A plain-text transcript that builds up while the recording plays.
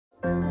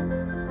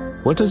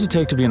What does it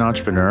take to be an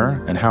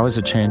entrepreneur, and how is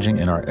it changing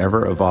in our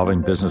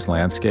ever-evolving business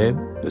landscape?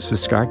 This is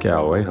Scott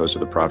Galloway, host of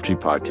the Prop G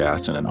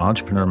podcast and an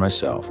entrepreneur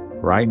myself.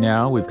 Right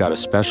now, we've got a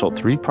special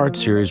 3-part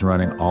series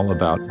running all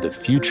about the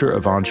future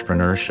of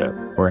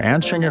entrepreneurship. We're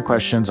answering your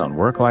questions on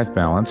work-life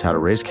balance, how to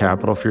raise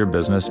capital for your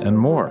business, and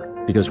more.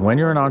 Because when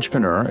you're an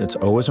entrepreneur, it's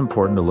always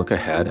important to look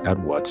ahead at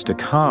what's to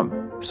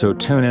come. So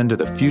tune in to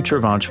the Future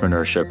of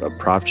Entrepreneurship, a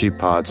Prop G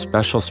pod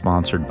special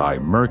sponsored by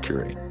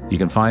Mercury. You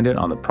can find it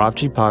on the Prop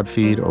G Pod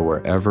feed or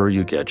wherever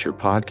you get your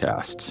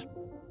podcasts.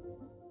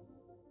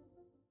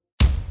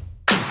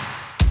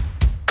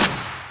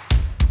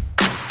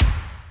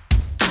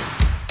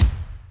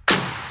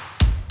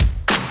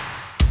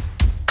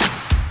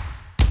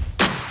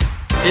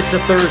 It's a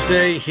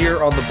Thursday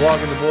here on the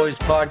Blogging the Boys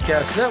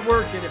podcast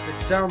network, and if it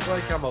sounds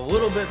like I'm a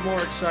little bit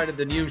more excited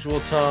than usual,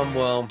 Tom,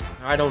 well,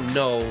 I don't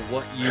know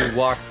what you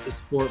watch the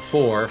sport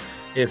for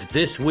if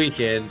this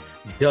weekend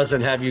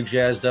doesn't have you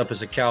jazzed up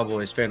as a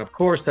Cowboys fan. Of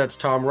course, that's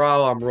Tom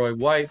Ryle. I'm Roy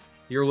White.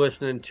 You're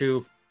listening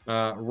to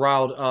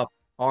Ryled Up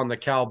on the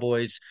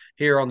Cowboys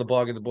here on the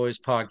Blogging the Boys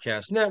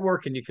podcast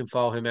network, and you can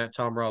follow him at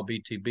Tom Ryle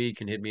BTB. You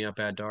can hit me up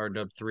at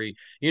RW3.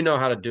 You know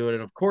how to do it,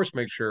 and of course,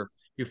 make sure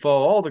you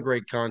follow all the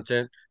great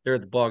content there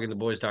at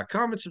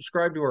thebloggingtheboys.com and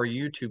subscribe to our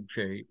YouTube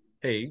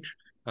page.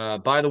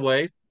 By the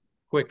way,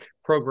 quick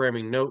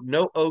programming note,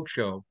 no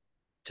Ocho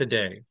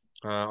today.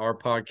 Our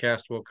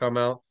podcast will come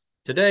out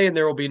today, and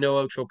there will be no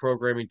Ocho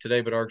programming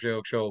today, but RJ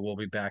Ocho will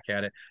be back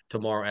at it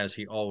tomorrow as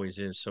he always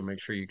is, so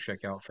make sure you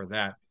check out for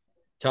that.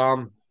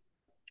 Tom,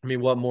 I mean,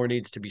 what more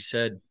needs to be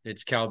said?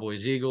 It's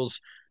Cowboys-Eagles.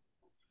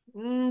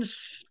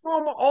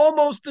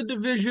 Almost the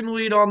division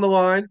lead on the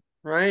line,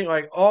 right?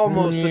 Like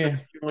almost the Yeah.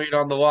 division lead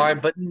on the line,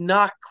 but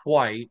not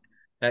quite.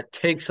 That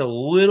takes a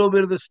little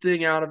bit of the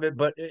sting out of it.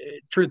 But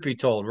truth be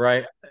told,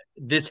 right?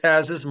 This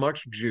has as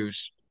much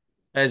juice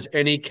as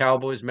any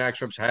Cowboys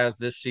matchups has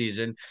this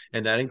season,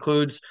 and that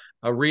includes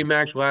a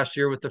rematch last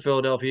year with the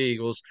Philadelphia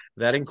Eagles.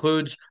 That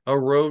includes a a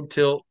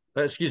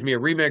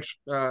rematch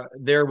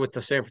there with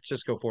the San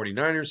Francisco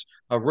 49ers,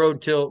 a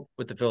road tilt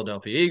with the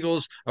Philadelphia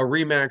Eagles, a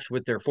rematch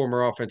with their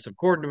former offensive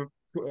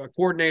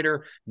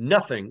coordinator.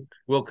 Nothing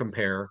will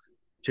compare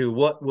to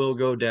what will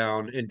go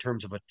down in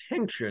terms of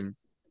attention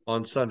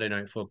on Sunday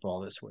Night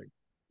Football this week.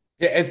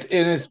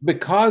 It's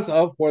because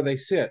of where they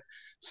sit.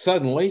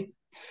 Suddenly,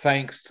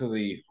 thanks to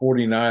the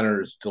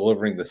 49ers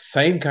delivering the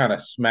same kind of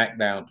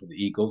smackdown to the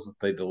Eagles that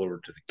they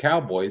delivered to the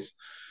Cowboys,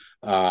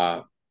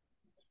 uh,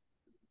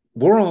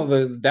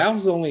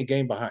 Dallas is only a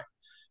game behind.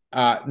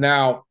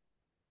 Now,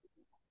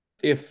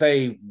 if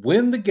they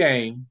win the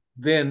game,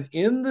 then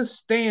in the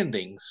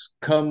standings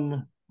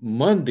come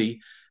Monday,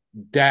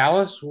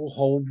 Dallas will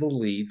hold the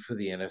lead for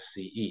the NFC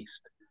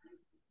East.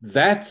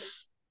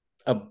 That's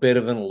a bit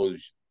of an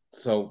illusion.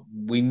 So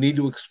we need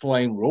to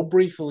explain real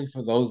briefly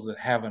for those that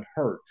haven't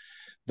heard.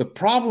 The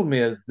problem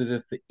is that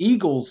if the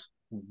Eagles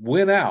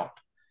win out,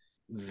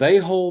 they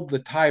hold the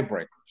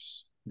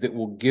tiebreakers that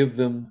will give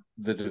them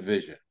the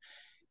division.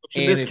 Which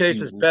in And this if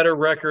case is you, better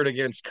record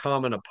against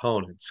common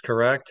opponents,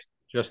 correct?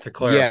 Just to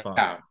yeah,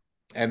 clarify.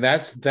 and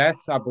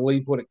that's I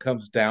believe what it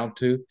comes down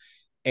to.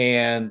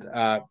 And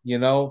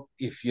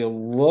if you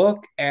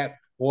look at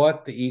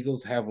what the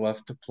Eagles have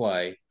left to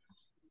play,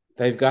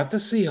 they've got the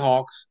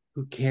Seahawks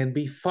who can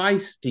be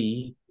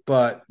feisty,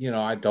 but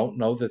I don't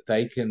know that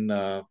they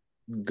can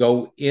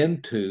go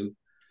into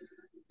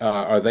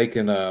or they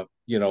can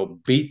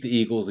beat the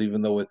Eagles,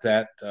 even though it's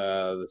at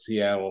the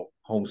Seattle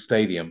home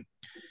stadium.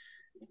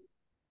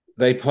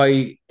 They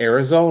play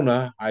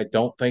Arizona. I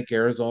don't think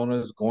Arizona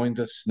is going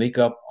to sneak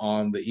up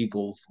on the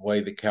Eagles the way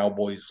the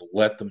Cowboys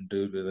let them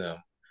do to them.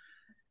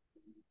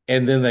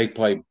 And then they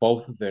play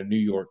both of their New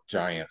York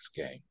Giants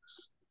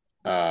games,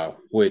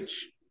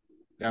 which,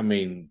 I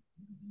mean,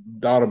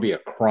 that ought to be a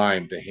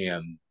crime to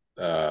hand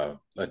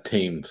a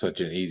team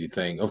such an easy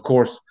thing. Of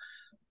course,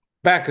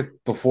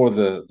 before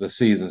the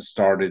season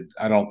started,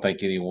 I don't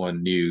think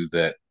anyone knew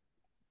that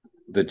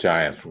the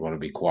Giants were going to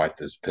be quite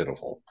this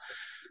pitiful.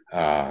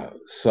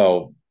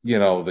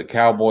 The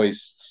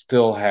Cowboys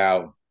still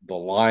have the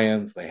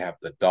Lions, they have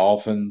the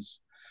Dolphins.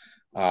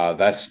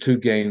 That's 2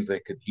 games they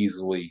could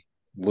easily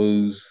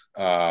lose.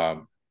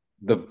 The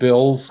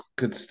Bills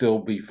could still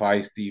be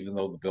feisty, even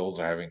though the Bills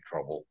are having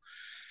trouble.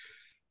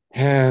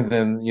 And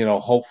then,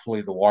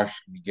 hopefully the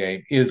Washington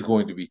game is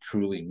going to be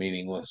truly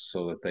meaningless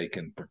so that they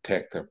can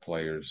protect their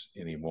players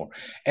anymore.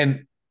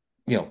 And,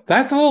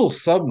 that's a little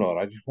sub note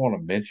I just want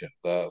to mention.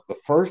 The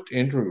first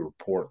injury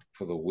report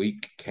for the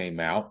week came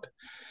out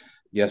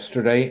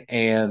yesterday,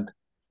 and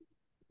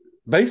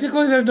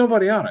basically there's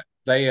nobody on it.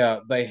 They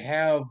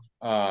have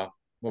I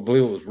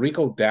believe it was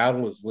Rico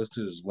Dowdle is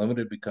listed as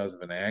limited because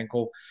of an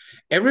ankle.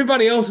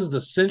 Everybody else has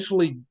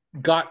essentially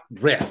got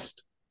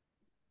rest.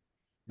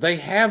 They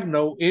have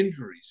no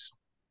injuries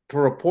to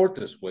report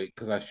this week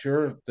because I'm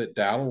sure that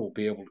Dowdle will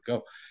be able to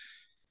go.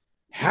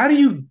 How do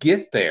you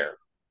get there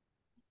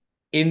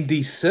in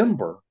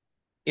December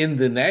in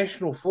the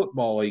National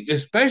Football League,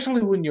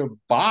 especially when your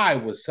bye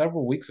was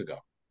several weeks ago?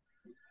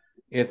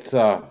 It's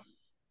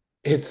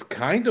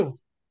kind of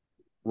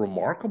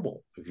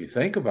remarkable if you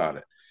think about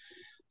it.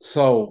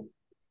 So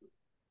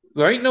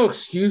there ain't no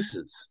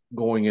excuses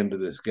going into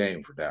this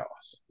game for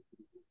Dallas.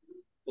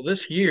 Well,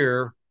 this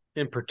year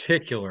in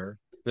particular,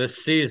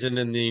 this season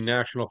in the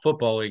National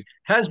Football League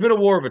has been a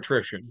war of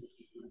attrition.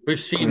 We've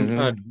seen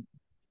a Mm-hmm.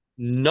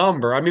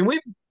 number. I mean,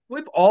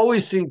 we've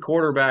always seen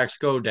quarterbacks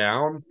go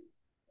down,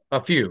 a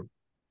few,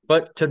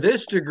 but to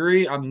this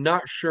degree, I'm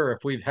not sure if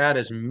we've had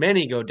as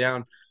many go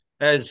down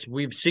as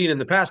we've seen in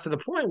the past. To the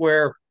point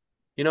where,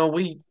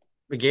 we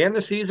began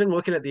the season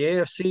looking at the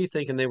AFC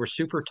thinking they were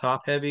super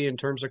top heavy in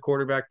terms of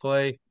quarterback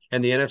play,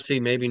 and the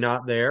NFC maybe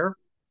not there.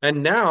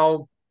 And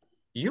now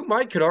you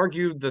might could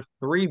argue the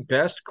three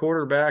best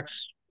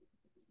quarterbacks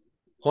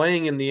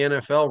playing in the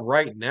NFL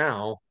right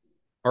now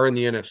are in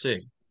the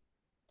NFC.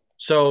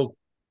 So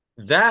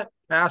that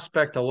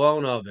aspect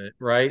alone of it,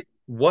 right?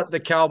 What the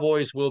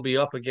Cowboys will be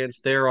up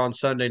against there on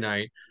Sunday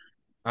night,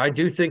 I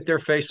do think they're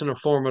facing a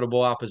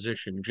formidable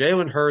opposition.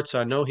 Jalen Hurts,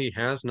 I know he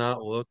has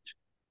not looked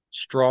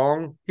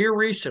strong here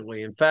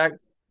recently. In fact,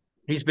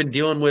 he's been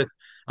dealing with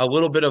a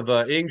little bit of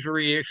an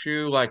injury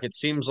issue. Like it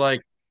seems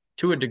like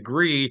to a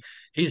degree,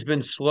 he's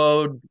been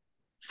slowed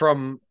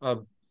from a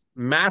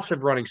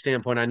massive running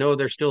standpoint. I know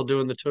they're still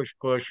doing the tush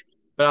push,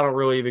 but I don't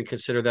really even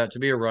consider that to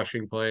be a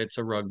rushing play. It's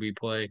a rugby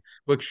play,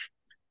 which,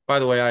 by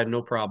the way, I had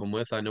no problem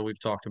with. I know we've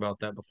talked about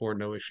that before,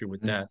 no issue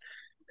with Mm-hmm.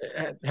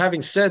 that.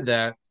 Having said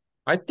that,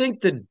 I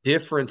think the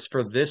difference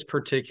for this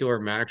particular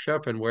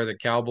matchup and where the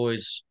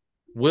Cowboys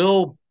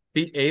will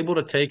be able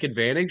to take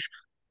advantage,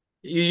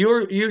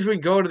 you usually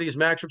go to these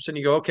matchups and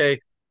you go, okay,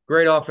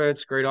 great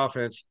offense,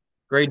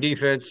 great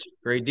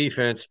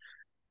defense.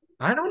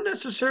 I don't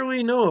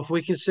necessarily know if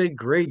we can say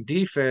great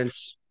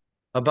defense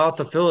about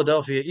the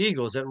Philadelphia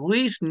Eagles, at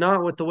least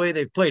not with the way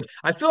they've played.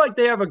 I feel like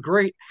they have a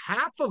great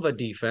half of a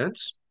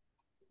defense.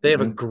 They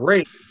have a Mm-hmm.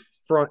 great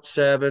front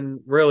seven,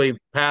 really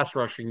pass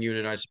rushing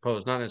unit, I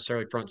suppose, not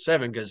necessarily front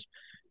seven because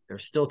they're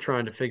still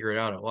trying to figure it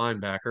out at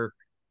linebacker.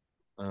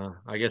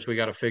 I guess we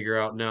got to figure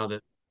out now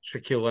that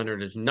Shaquille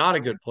Leonard is not a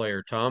good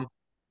player, Tom,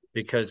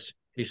 because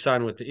he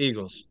signed with the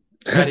Eagles.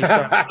 Had he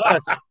signed with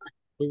us,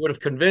 we would have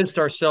convinced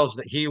ourselves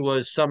that he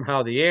was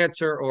somehow the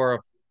answer or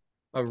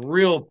a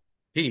real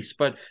piece.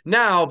 But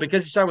now,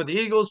 because he signed with the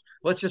Eagles,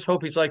 let's just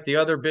hope he's like the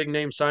other big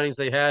name signings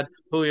they had,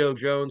 Julio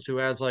Jones, who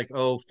has like,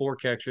 4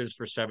 catches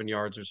for 7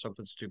 yards or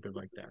something stupid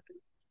like that.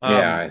 Um,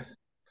 Yeah,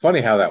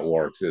 funny how that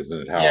works,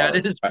 isn't it? How yeah, our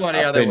it is funny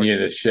how that works.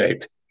 opinion is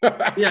shaped.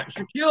 Yeah,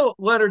 Shaquille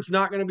Leonard's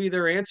not going to be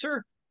their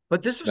answer,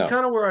 but this is No.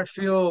 kind of where I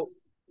feel,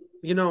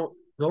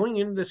 going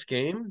into this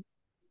game,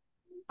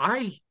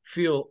 I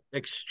feel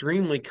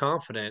extremely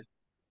confident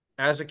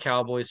as a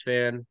Cowboys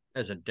fan,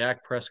 as a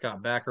Dak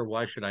Prescott backer.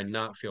 Why should I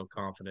not feel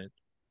confident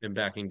in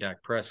backing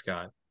Dak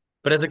Prescott?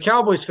 But as a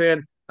Cowboys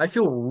fan, I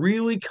feel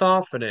really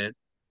confident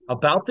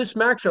about this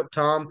matchup,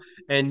 Tom.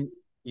 And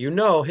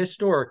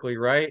historically,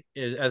 right,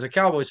 as a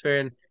Cowboys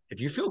fan,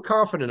 if you feel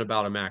confident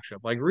about a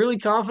matchup, like really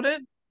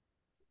confident,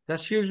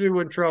 that's usually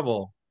when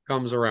trouble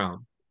comes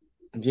around.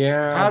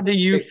 Yeah. How do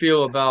you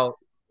feel about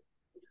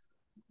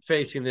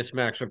facing this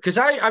matchup? Because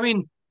I mean,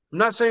 I'm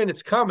not saying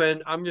it's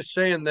coming. I'm just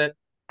saying that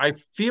I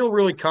feel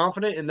really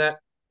confident, and that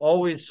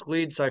always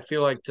leads, I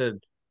feel like, to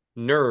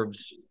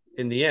nerves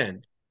in the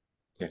end.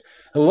 Yeah.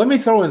 Let me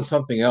throw in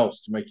something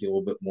else to make you a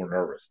little bit more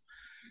nervous.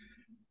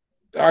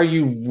 Are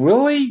you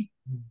really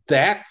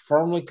that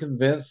firmly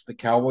convinced the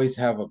Cowboys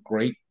have a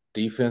great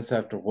defense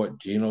after what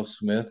Geno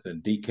Smith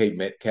and DK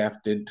Metcalf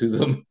did to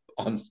them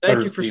on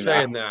Thank you for Thursday night?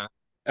 saying that.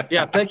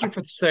 Yeah, thank you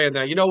for saying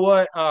that. You know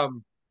what?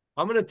 I'm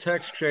gonna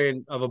text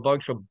chain of a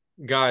bunch of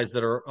guys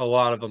that are a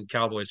lot of them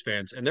Cowboys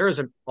fans, and there is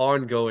an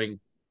ongoing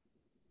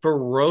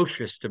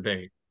ferocious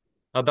debate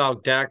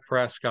about Dak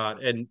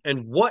Prescott and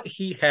what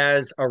he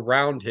has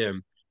around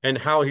him and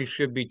how he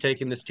should be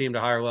taking this team to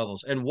higher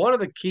levels. And one of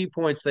the key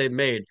points they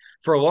made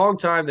for a long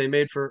time, they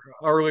made for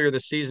earlier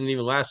this season,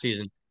 even last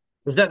season,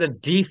 was that the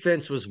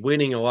defense was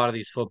winning a lot of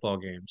these football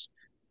games.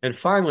 And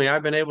finally,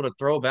 I've been able to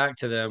throw back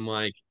to them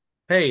like,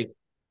 hey,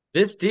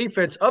 this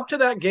defense, up to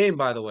that game,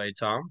 by the way,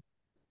 Tom,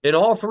 in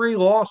all three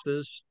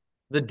losses,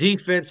 the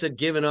defense had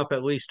given up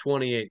at least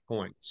 28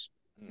 points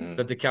Mm-hmm.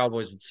 that the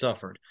Cowboys had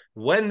suffered.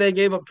 When they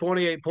gave up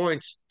 28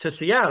 points to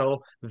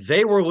Seattle,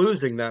 they were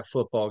losing that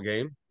football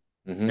game.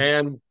 Mm-hmm.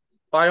 And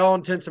by all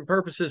intents and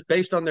purposes,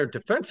 based on their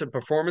defensive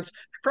performance,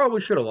 they probably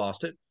should have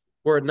lost it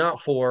were it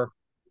not for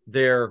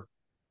their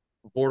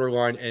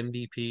borderline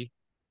MVP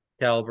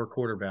caliber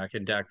quarterback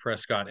in Dak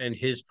Prescott and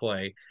his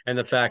play and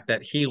the fact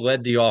that he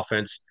led the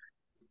offense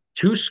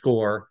to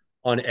score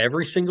on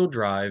every single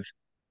drive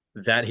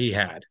that he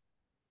had.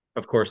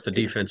 Of course, the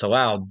defense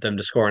allowed them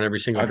to score on every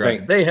single I drive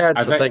think that they had,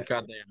 I so think thank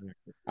God they had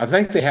it. I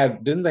think they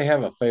had didn't they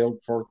have a failed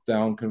fourth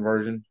down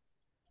conversion?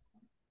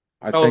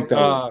 I Oh, think that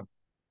was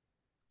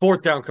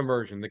fourth down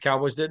conversion. The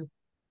Cowboys did?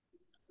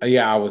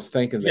 yeah, I was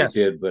thinking they Yes,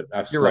 did, but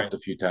I've you're right. slept a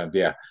few times.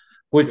 Yeah. You're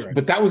Which right.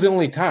 but that was the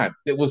only time.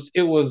 It was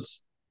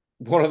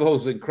one of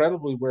those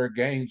incredibly rare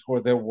games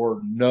where there were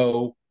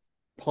no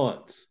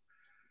punts.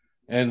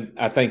 And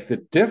I think the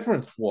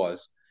difference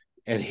was,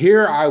 and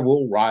here I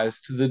will rise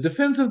to the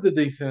defense of the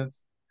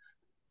defense.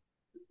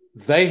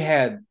 they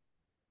had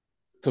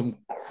some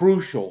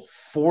crucial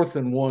 4th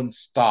and 1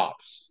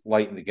 stops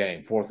late in the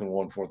game, 4th and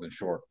 1, 4th and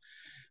short.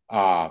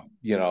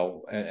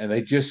 And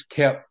they just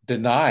kept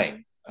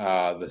denying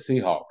the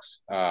Seahawks.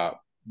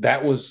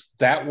 That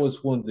was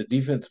when the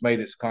defense made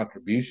its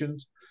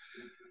contributions,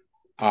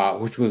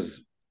 which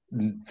was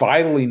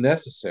vitally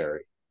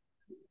necessary.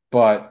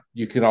 But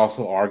you can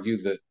also argue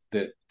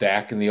that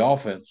Dak and the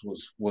offense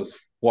was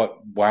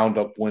what wound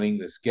up winning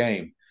this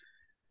game.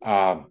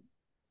 Um,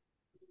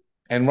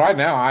 and right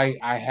now,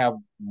 I have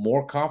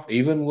more confidence,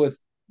 even with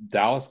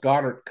Dallas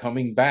Goedert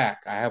coming back.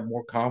 I have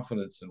more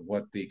confidence in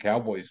what the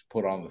Cowboys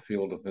put on the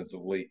field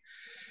defensively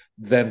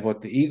than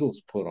what the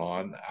Eagles put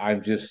on.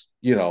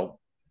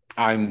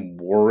 I'm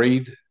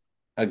worried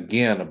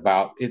again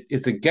about it.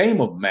 It's a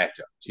game of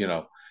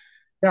matchups.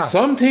 Yeah,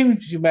 Some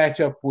teams you match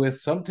up with,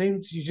 some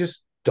teams you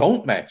just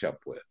don't match up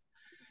with.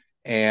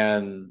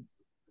 And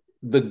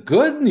the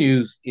good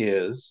news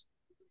is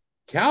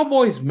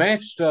Cowboys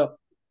matched up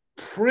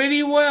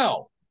pretty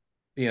well.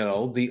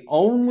 The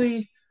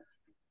only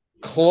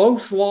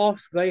close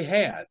loss they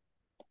had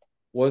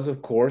was,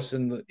 of course,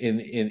 in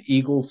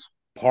Eagles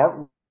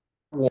part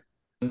one.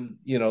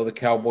 The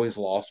Cowboys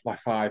lost by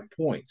 5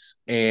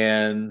 points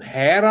and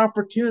had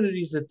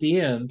opportunities at the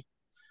end.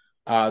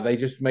 They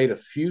just made a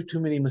few too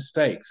many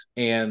mistakes,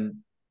 and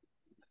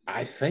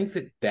I think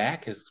that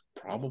Dak has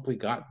probably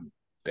gotten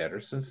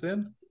better since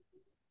then.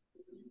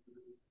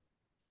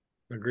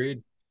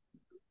 agreed.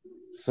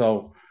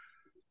 So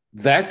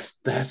that's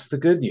the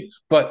good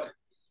news. But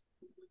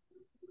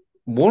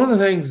one of the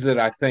things that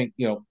I think,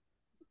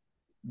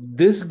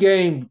 this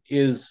game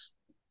is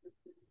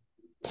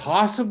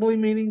possibly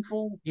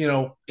meaningful.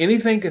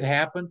 Anything could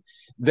happen.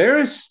 There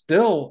is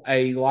still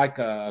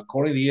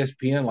according to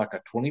ESPN, like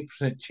a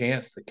 20%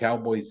 chance the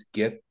Cowboys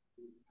get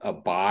a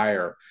bye,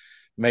 or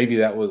maybe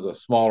that was a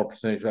smaller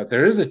percentage, but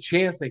there is a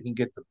chance they can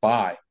get the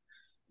bye.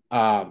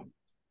 Um,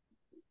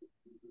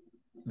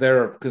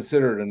 they're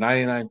considered a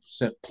 99%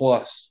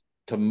 plus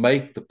to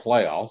make the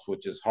playoffs,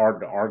 which is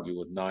hard to argue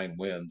with 9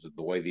 wins and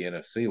the way the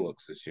NFC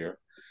looks this year.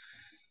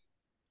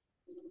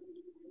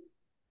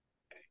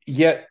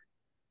 Yet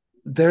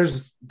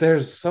there's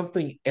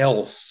something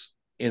else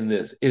in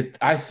this.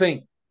 I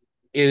think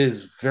it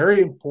is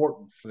very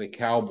important for the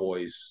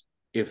Cowboys,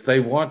 if they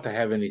want to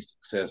have any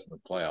success in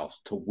the playoffs,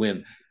 to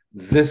win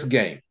this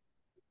game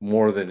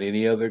more than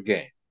any other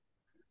game.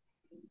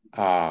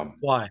 Um,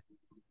 Why?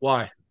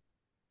 Why?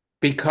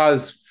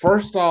 because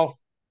first off,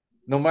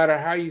 no matter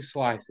how you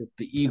slice it,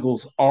 the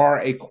Eagles are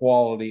a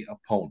quality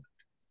opponent.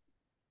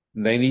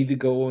 They need to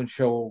go and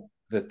show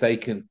that they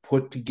can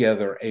put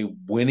together a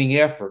winning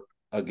effort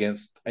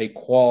against a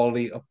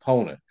quality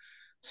opponent.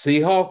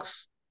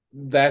 Seahawks,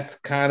 that's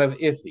kind of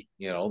iffy.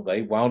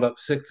 They wound up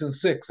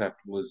 6-6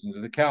 after losing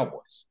to the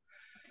Cowboys.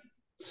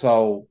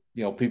 So,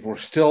 people are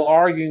still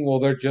arguing, well,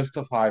 they're just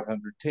a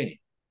 500 team.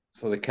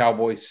 So the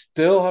Cowboys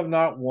still have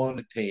not won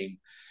a team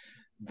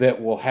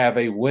that will have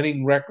a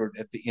winning record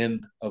at the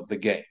end of the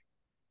game.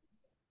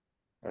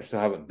 Or still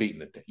haven't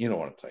beaten it. You know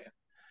what I'm saying?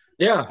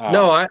 Yeah,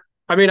 no, Uh,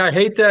 I mean, I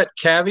hate that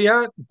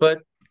caveat, but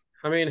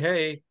I mean,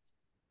 hey,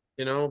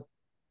 you know,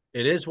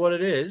 it is what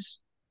it is,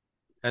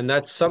 and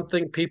that's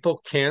something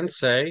people can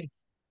say,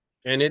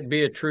 and it'd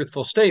be a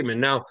truthful statement.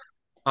 Now,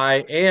 I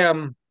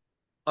am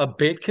a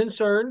bit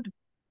concerned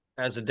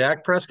as a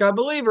Dak Prescott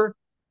believer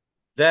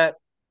that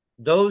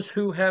those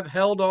who have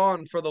held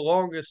on for the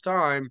longest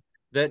time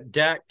that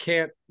Dak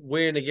can't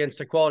win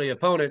against a quality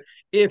opponent,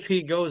 if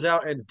he goes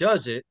out and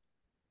does it,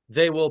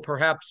 they will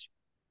perhaps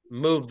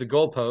move the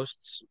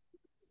goalposts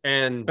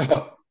and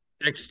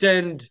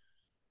extend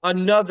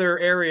another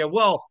area.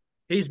 Well,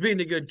 he's beaten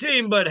a good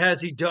team, but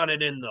has he done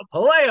it in the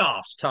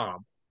playoffs,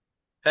 Tom?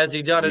 Has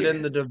he done it in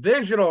yeah. the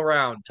divisional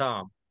round,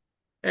 Tom?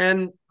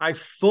 And I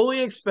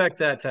fully expect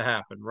that to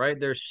happen, right?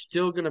 There's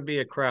still going to be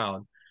a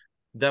crowd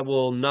that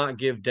will not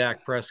give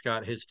Dak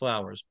Prescott his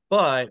flowers.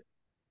 But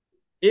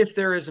if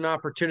there is an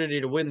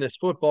opportunity to win this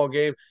football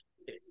game,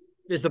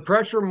 is the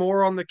pressure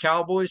more on the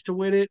Cowboys to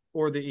win it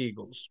or the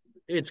Eagles?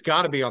 It's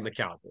got to be on the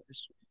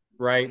Cowboys,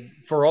 right?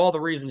 For all the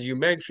reasons you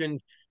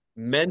mentioned,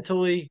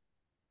 mentally,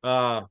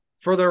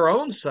 for their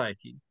own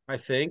psyche, I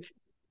think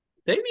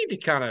they need to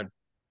kind of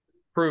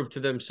prove to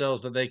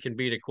themselves that they can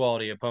beat a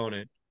quality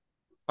opponent.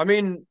 I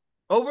mean,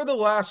 over the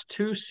last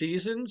 2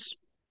 seasons,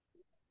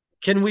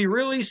 can we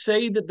really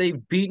say that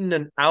they've beaten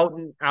an out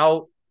and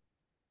out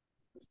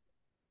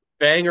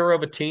banger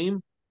of a team,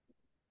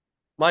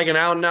 like an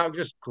out and out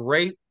just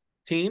great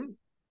team?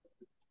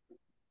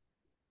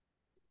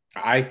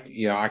 I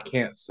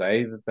can't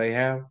say that they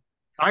have.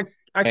 I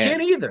I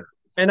can't And either.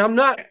 And I'm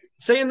not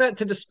saying that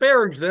to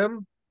disparage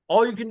them.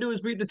 All you can do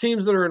is beat the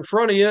teams that are in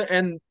front of you,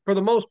 and for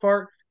the most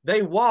part,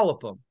 they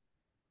wallop them.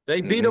 They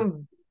beat mm-hmm,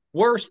 them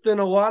worse than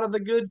a lot of the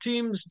good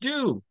teams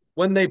do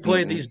when they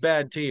play mm-hmm, these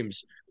bad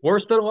teams.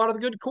 Worse than a lot of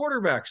the good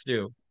quarterbacks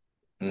do.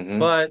 mm-hmm.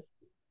 But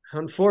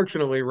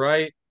unfortunately,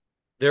 right,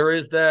 there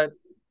is that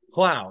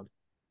cloud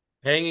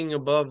hanging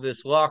above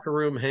this locker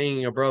room,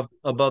 hanging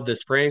above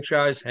this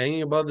franchise,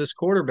 hanging above this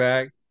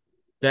quarterback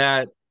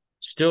that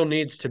still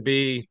needs to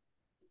be,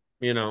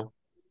 you know,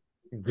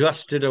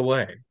 gusted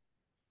away.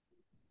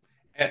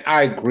 And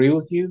I agree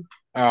with you.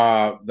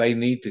 They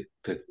need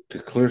to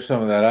clear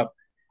some of that up.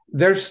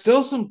 There's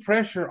still some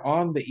pressure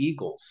on the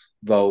Eagles,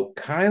 though,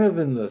 kind of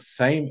in the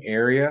same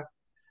area,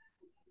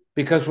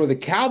 because where the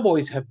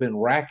Cowboys have been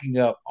racking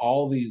up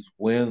all these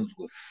wins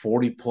with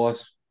 40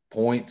 plus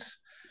points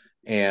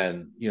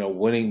and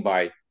winning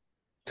by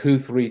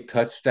 2-3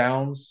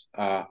 touchdowns.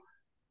 The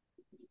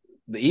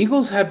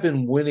Eagles have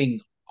been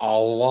winning a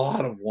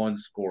lot of one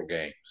score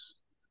games.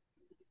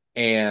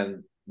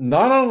 And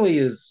not only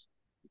is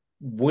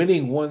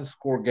winning one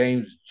score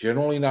games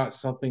generally not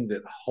something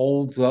that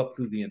holds up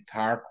through the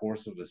entire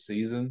course of the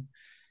season,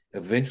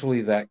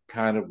 eventually that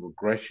kind of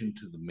regression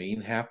to the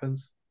mean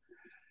happens.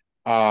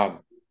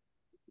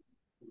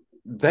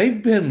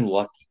 They've been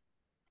lucky.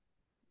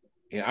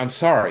 Yeah, I'm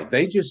sorry.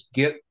 They just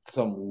get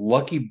some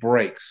lucky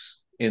breaks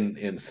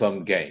in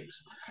some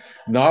games.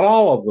 Not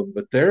all of them,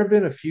 but there have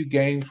been a few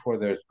games where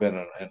there's been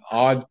an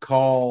odd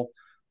call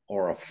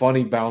or a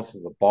funny bounce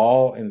of the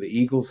ball, and the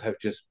Eagles have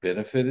just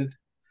benefited.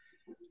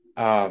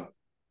 Now,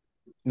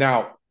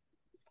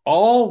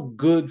 all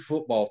good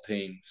football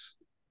teams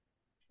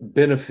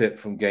benefit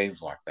from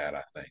games like that,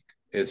 I think.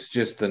 It's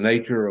just the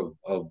nature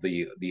of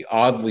the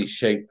oddly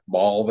shaped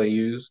ball they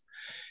use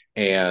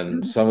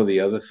and some of the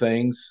other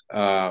things.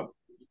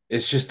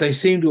 It's just they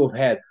seem to have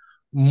had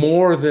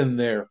more than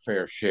their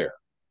fair share.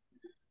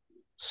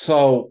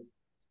 So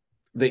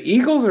the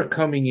Eagles are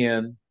coming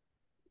in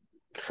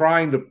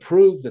trying to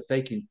prove that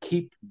they can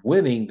keep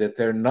winning, that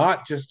they're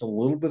not just a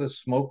little bit of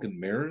smoke and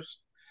mirrors.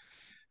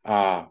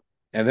 And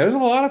there's a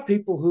lot of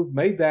people who've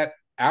made that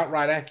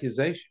outright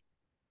accusation.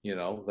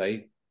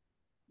 They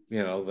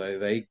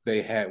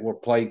were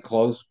played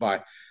close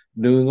by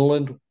New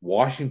England,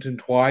 Washington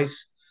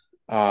twice.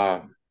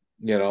 Now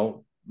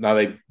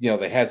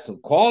they had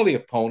some quality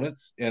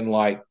opponents in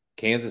like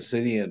Kansas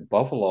City and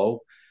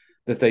Buffalo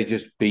that they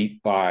just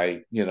beat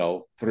by 3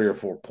 or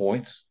 4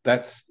 points.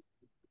 That's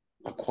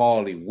a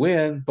quality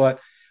win, but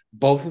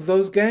both of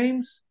those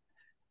games,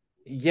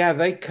 yeah,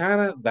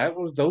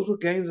 those were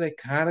games they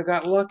kind of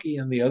got lucky,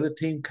 and the other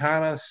team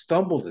kind of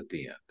stumbled at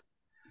the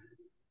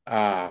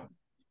end.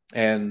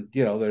 And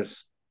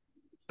there's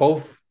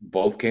both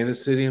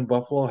Kansas City and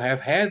Buffalo have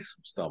had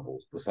some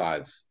stumbles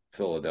besides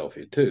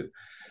Philadelphia too.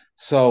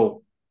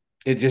 So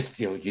it just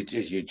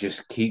you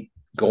just keep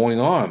going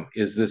on.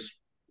 Is this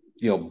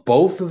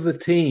both of the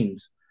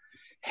teams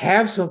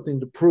have something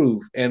to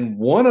prove, and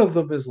one of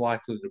them is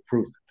likely to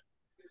prove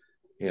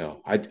it.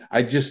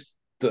 I just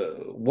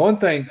the one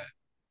thing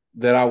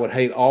that I would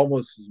hate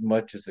almost as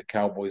much as the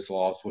Cowboys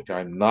loss, which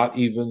I'm not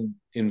even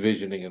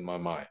envisioning in my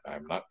mind.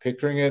 I'm not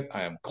picturing it.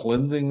 I am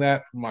cleansing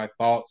that from my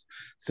thoughts,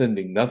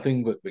 sending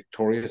nothing but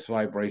victorious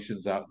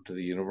vibrations out into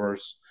the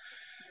universe.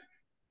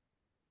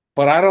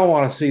 But I don't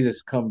want to see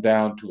this come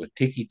down to a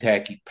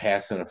ticky-tacky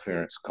pass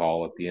interference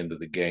call at the end of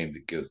the game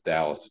that gives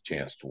Dallas a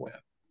chance to win.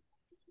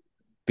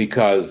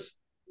 Because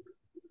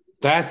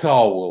that's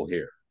all we'll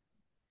hear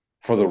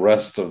for the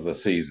rest of the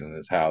season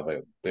is how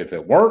if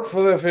it worked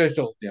for the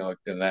officials,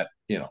 then that,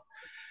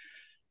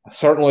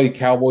 certainly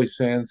Cowboys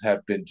fans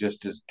have been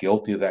just as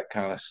guilty of that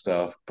kind of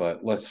stuff. But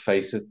let's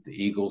face it, the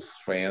Eagles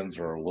fans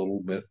are a little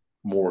bit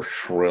more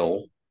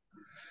shrill.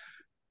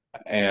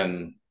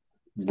 And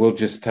we'll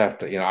just have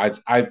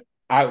to,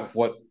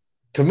 what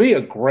to me,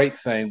 a great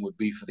thing would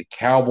be for the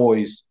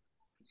Cowboys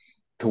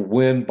to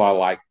win by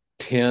like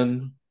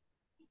 10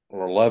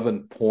 or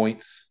 11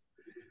 points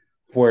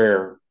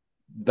where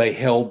they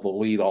held the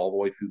lead all the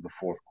way through the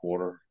fourth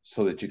quarter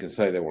so that you can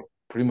say they were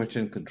pretty much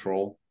in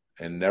control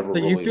and never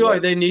But you really feel like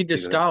let they need to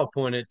either. style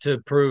point it to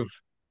prove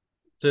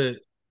to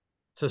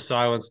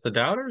silence the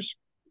doubters?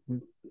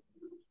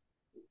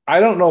 I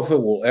don't know if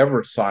it will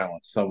ever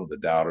silence some of the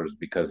doubters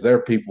because there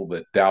are people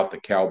that doubt the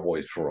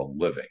Cowboys for a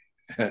living.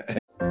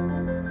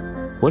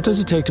 What does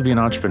it take to be an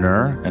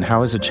entrepreneur, and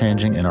how is it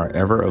changing in our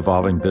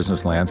ever-evolving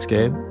business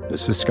landscape?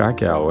 This is Scott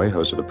Galloway,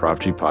 host of the Prop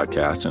G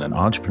podcast and an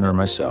entrepreneur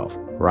myself.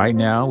 Right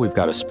now, we've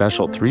got a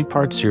special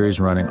 3-part series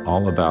running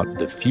all about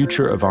the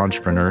future of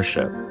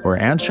entrepreneurship. We're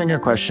answering your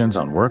questions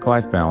on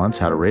work-life balance,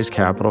 how to raise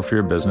capital for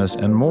your business,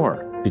 and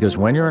more. Because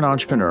when you're an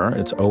entrepreneur,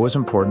 it's always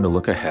important to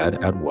look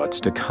ahead at what's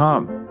to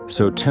come.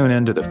 So tune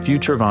in to the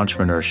Future of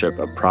Entrepreneurship,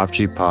 a Prop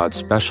G Pod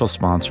special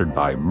sponsored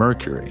by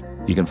Mercury.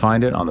 You can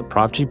find it on the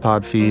Prop G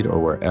Pod feed or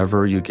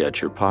wherever you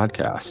get your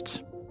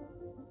podcasts.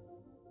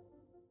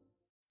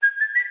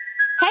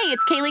 Hey,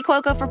 it's Kaylee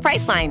Cuoco for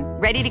Priceline.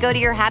 Ready to go to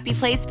your happy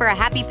place for a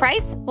happy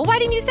price? Well, why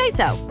didn't you say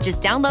so?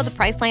 Just download the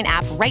Priceline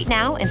app right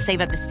now and save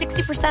up to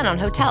 60% on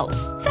hotels.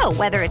 So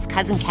whether it's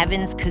Cousin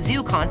Kevin's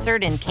Kazoo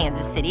Concert in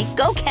Kansas City,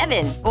 go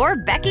Kevin, or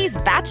Becky's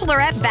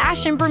Bachelorette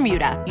Bash in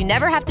Bermuda, you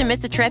never have to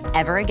miss a trip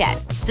ever again.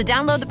 So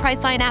download the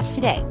Priceline app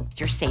today.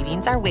 Your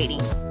savings are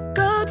waiting.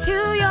 Go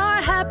to your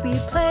happy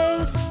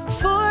place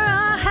for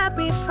a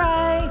happy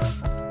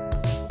price.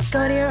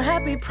 Go to your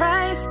happy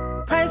price,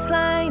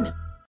 Priceline.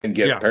 And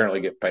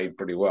apparently get paid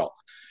pretty well.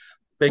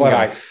 Bingo. But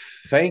I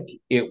think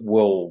it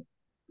will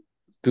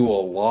do a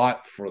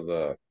lot for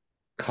the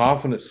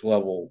confidence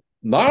level,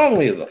 not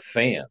only of the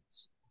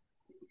fans,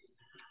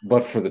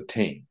 but for the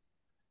team.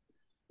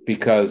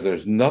 Because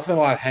there's nothing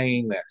like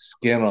hanging that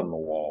skin on the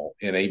wall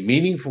in a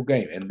meaningful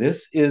game. And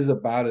this is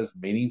about as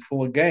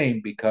meaningful a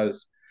game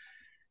because,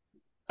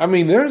 I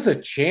mean, there's a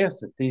chance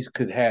that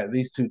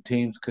these two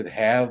teams could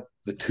have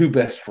the two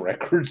best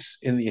records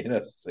in the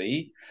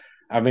NFC.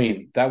 I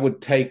mean, that would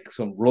take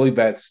some really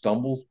bad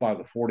stumbles by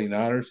the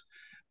 49ers.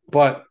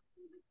 But,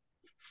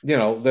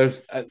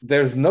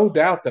 there's no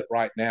doubt that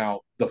right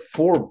now the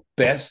four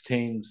best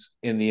teams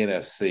in the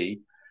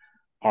NFC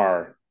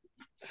are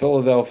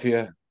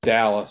Philadelphia,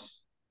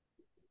 Dallas,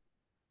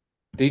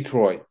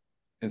 Detroit,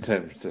 and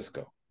San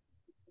Francisco.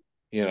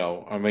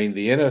 I mean,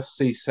 the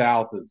NFC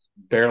South is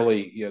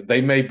barely.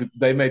 They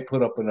may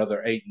put up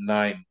another 8 and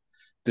 9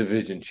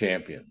 division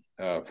champion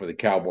for the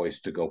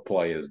Cowboys to go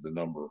play as the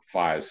number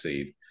 5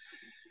 seed.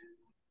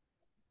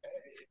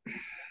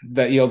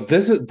 That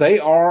they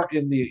are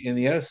in the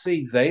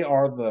NFC. They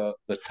are the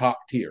top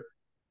tier.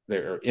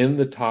 They're in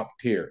the top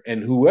tier,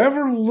 and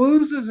whoever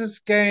loses this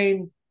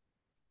game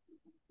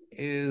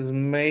is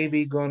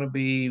maybe going to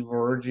be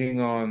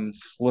verging on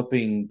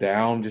slipping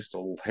down just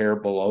a hair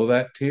below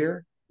that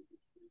tier.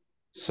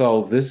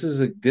 So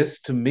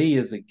this to me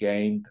is a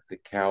game that the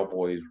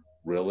Cowboys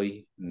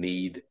really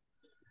need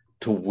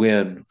to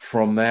win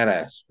from that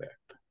aspect.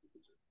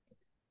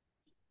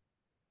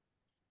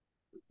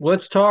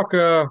 Let's talk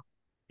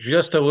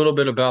just a little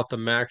bit about the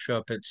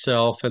matchup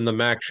itself and the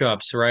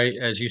matchups, right?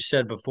 As you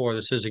said before,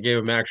 this is a game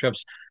of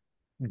matchups.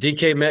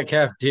 DK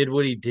Metcalf did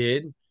what he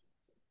did.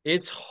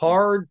 It's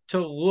hard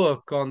to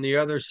look on the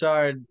other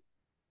side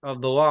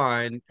of the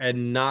line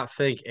and not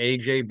think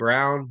AJ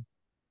Brown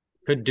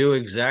could do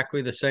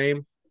exactly the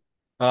same.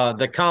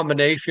 The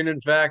combination, in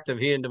fact, of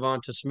he and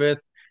Devonta Smith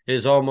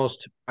is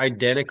almost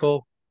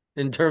identical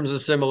in terms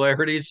of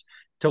similarities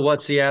to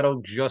what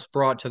Seattle just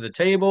brought to the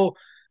table.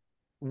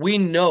 We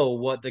know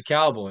what the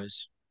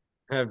Cowboys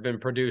have been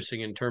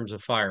producing in terms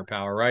of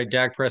firepower, right?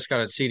 Dak Prescott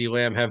and CeeDee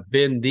Lamb have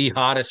been the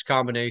hottest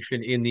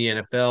combination in the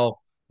NFL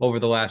over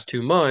the last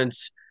 2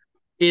 months.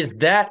 Is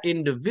that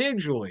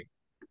individually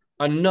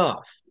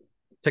enough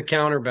to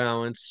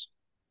counterbalance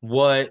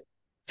what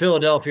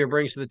Philadelphia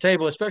brings to the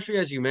table, especially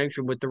as you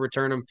mentioned with the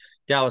return of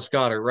Dallas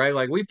Goedert, right?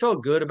 Like we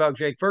felt good about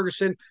Jake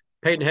Ferguson.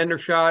 Peyton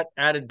Hendershot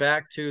added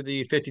back to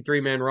the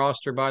 53-man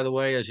roster, by the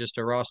way, as just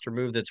a roster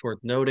move that's worth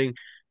noting.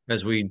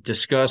 As we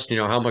discussed,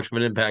 how much of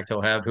an impact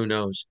he'll have, who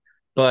knows?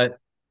 But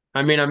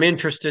I mean, I'm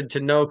interested to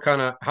know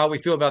kind of how we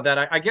feel about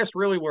that. I guess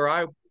really where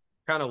I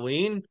kind of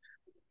lean,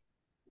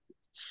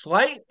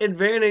 slight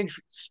advantage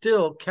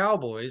still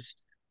Cowboys,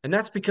 and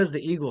that's because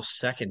the Eagles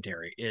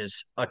secondary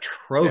is Yeah.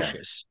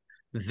 atrocious.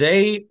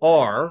 They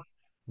are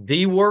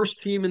the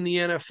worst team in the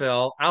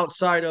NFL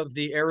outside of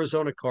the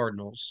Arizona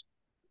Cardinals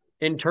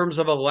in terms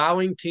of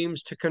allowing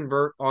teams to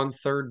convert on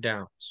third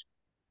downs.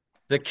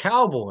 The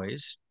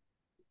Cowboys,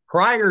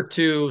 prior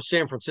to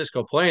San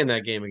Francisco playing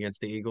that game against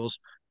the Eagles,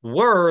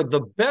 were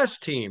the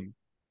best team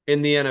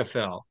in the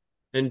NFL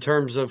in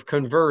terms of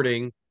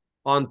converting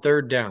on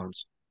third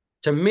downs.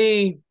 To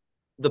me,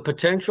 the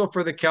potential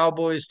for the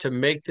Cowboys to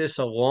make this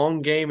a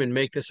long game and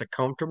make this a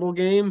comfortable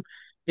game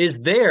is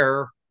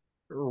there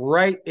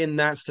right in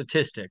that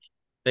statistic.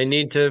 They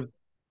need to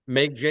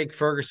make Jake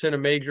Ferguson a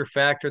major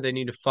factor. They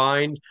need to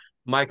find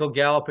Michael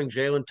Gallup and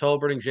Jalen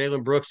Tolbert and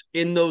Jalen Brooks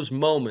in those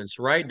moments,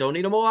 right? Don't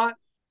need them a lot,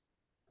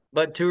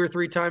 but 2 or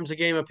 3 times a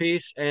game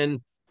apiece.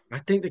 And I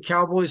think the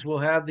Cowboys will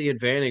have the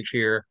advantage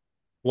here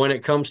when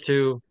it comes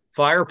to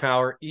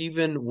firepower,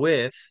 even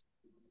with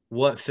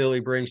what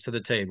Philly brings to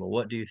the table.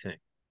 What do you think?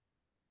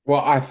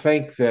 Well, I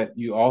think that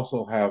you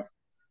also have.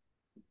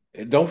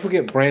 Don't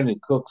forget Brandon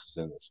Cooks is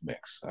in this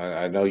mix.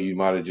 I know you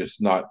might have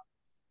just not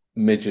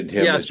mentioned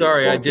him Yeah, as you were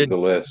sorry, I going through did the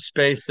list.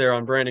 space there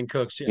on Brandon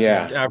Cooks.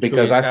 Yeah, Yeah,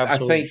 because absolutely,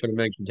 absolutely should have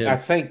mentioned I him.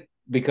 think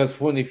because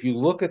if you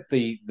look at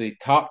the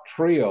top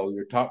trio,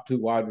 your top two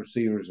wide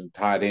receivers and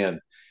tight end,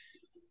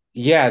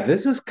 yeah,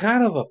 this is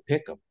kind of a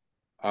pick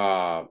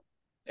 'em.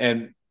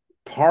 And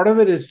part of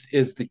it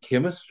is the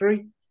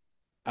chemistry.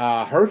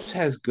 Hurts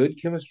has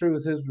good chemistry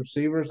with his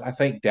receivers. I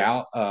think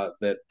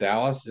that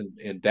Dallas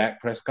and Dak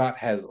Prescott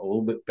has a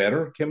little bit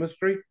better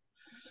chemistry.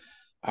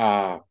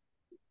 Uh,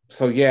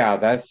 so yeah,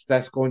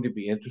 that's going to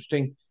be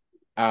interesting.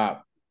 Uh,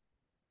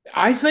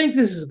 I think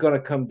this is going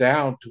to come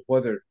down to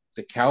whether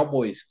the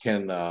Cowboys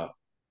can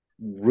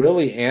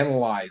really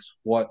analyze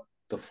what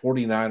the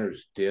 49ers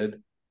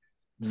did.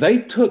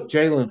 They took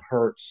Jalen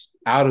Hurts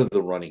out of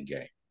the running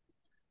game.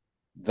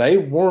 They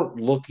weren't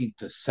looking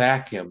to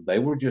sack him. They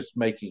were just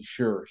making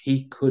sure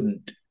he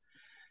couldn't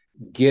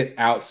get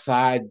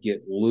outside,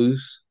 get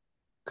loose.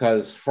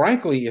 Because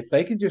frankly, if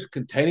they can just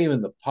contain him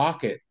in the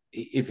pocket,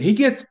 if he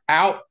gets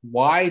out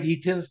wide, he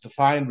tends to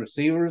find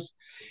receivers.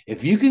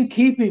 If you can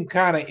keep him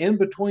kind of in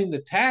between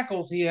the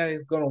tackles,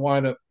 he's going to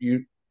wind up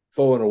you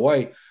throwing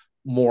away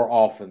more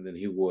often than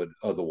he would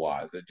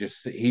otherwise.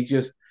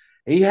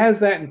 He has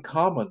that in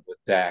common with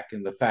Dak,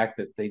 and the fact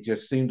that they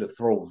just seem to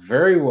throw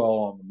very well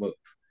on the move.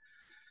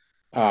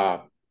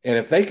 And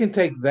if they can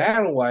take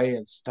that away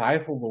and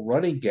stifle the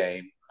running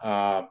game,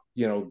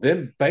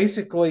 then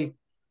basically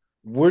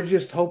we're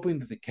just hoping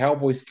that the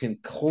Cowboys can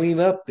clean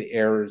up the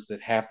errors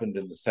that happened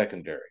in the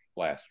secondary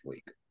last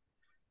week.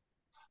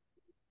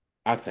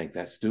 I think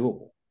that's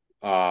doable.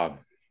 Uh,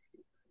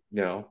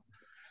 you know,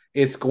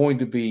 it's going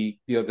to be,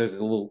 there's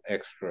a little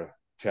extra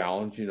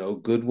challenge,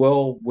 get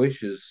well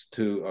wishes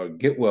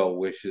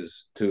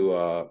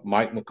to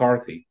Mike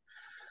McCarthy,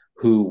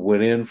 who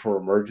went in for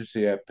an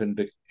emergency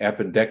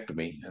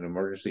appendectomy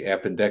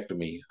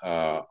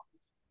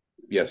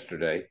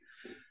yesterday.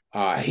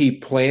 He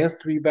plans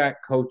to be back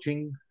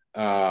coaching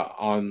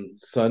on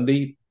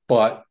Sunday,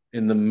 but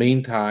in the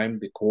meantime,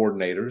 the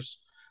coordinators,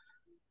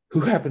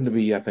 who happen to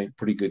be, I think,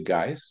 pretty good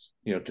guys,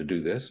 to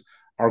do this,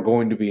 are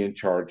going to be in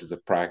charge of the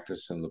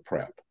practice and the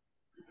prep.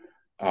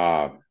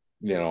 Uh,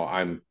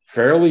 I'm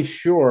fairly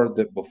sure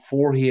that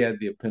before he had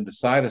the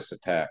appendicitis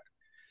attack,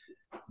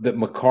 that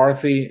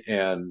McCarthy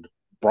and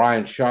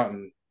Brian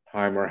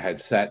Schottenheimer had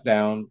sat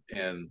down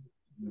and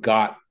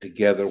got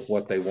together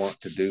what they want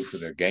to do for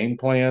their game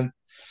plan.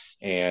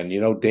 And,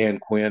 Dan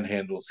Quinn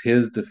handles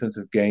his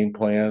defensive game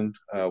plan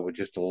with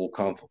just a little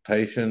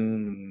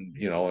consultation,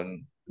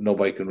 and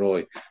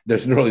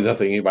there's really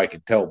nothing anybody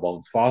can tell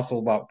Bones Fossil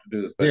about to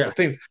do the special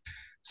team.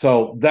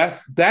 So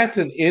that's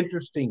an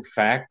interesting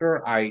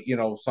factor. I,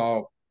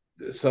 saw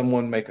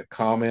someone make a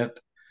comment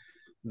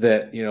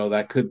that,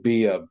 that could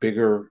be a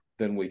bigger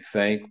than we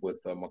think,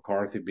 with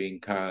McCarthy being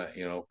kind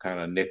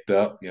of nicked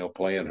up,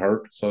 playing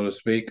hurt, so to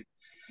speak.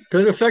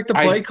 Could affect the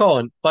play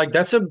calling. Like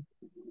that's a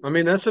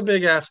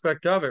big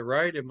aspect of it,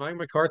 right? If Mike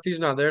McCarthy's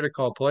not there to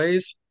call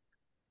plays,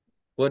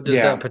 what does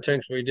that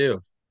potentially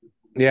do?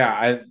 Yeah,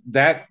 I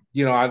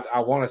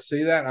want to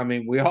see that. I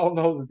mean, we all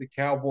know that the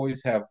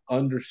Cowboys have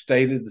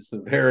understated the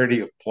severity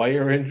of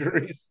player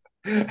injuries.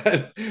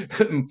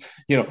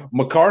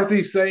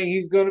 McCarthy's saying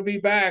he's going to be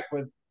back,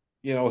 but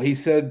he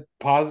said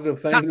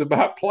positive things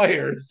about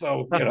players.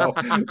 So,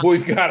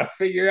 we've got to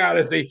figure out,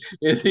 is he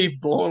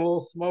blowing a little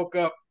smoke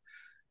up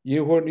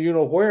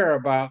where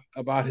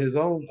about his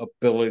own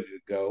ability to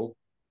go.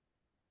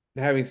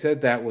 Having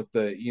said that, with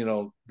the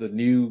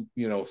new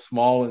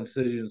small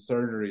incision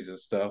surgeries and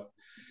stuff,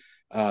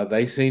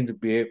 people seem to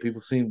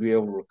be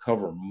able to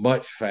recover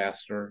much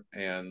faster.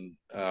 And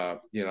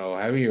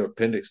having your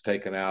appendix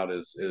taken out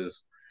is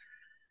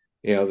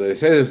they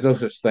say there's no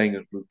such thing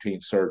as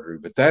routine surgery,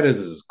 but that is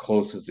as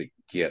close as it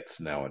gets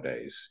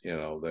nowadays.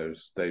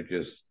 They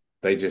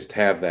just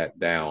have that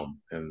down,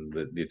 and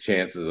the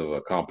chances of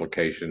a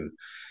complication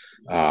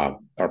are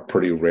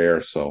pretty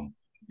rare. So,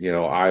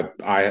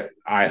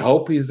 I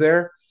hope he's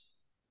there.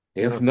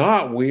 If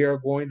not, we are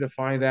going to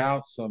find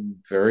out some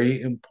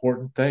very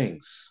important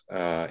things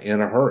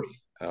in a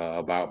hurry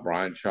about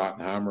Brian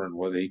Schottenheimer and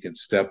whether he can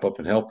step up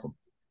and help them.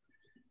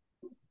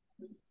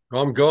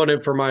 Well, I'm going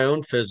in for my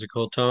own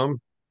physical,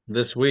 Tom,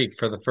 this week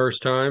for the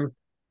first time.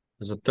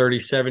 As a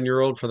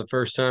 37-year-old, for the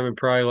first time in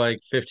probably like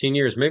 15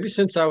 years, maybe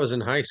since I was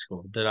in high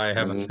school, did I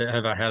have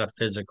I had a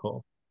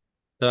physical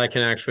that I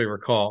can actually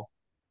recall.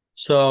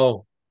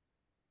 So,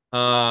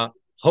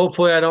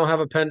 hopefully I don't have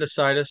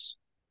appendicitis.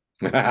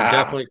 I'm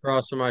definitely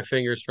crossing my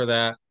fingers for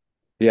that.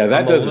 Yeah,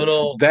 that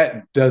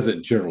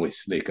doesn't generally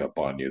sneak up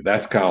on you.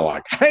 That's kind of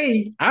like,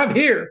 hey, I'm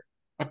here.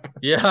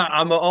 Yeah,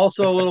 I'm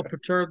also a little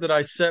perturbed that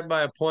I set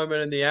my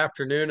appointment in the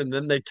afternoon, and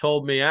then they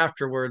told me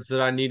afterwards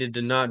that I needed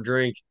to not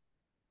drink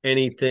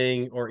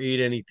anything or eat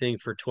anything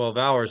for 12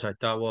 hours. I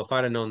thought, well, if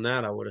I'd have known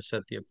that, I would have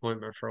set the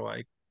appointment for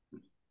like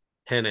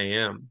 10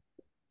 a.m.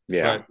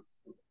 Yeah. But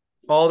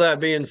all that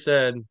being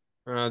said,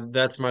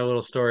 that's my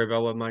little story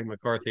about what Mike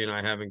McCarthy and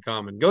I have in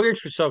common. Go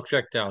get yourself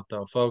checked out,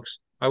 though, folks.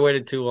 I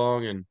waited too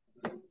long, and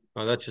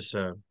that's just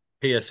a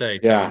PSA.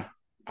 Yeah,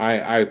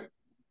 I'll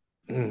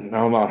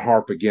not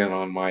harp again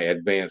on my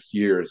advanced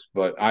years,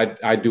 but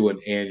I do an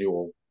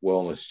annual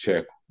wellness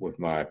check with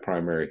my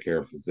primary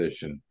care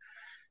physician,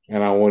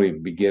 and I won't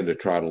even begin to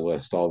try to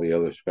list all the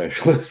other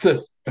specialists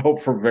that,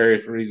 for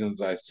various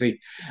reasons, I see.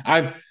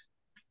 I'm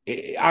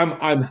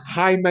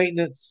high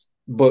maintenance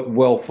but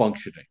well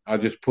functioning. I'll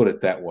just put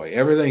it that way.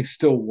 Everything's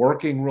still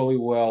working really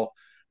well,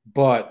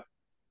 but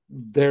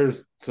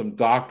there's some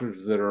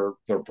doctors they're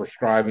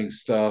prescribing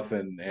stuff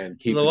and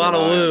keeping an eye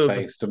on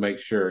things to make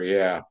sure.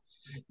 Yeah.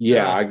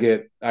 I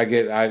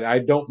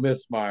don't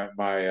miss my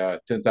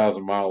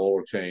 10,000-mile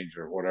oil change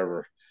or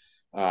whatever.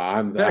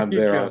 I'm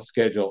there on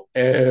schedule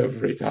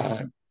every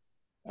time.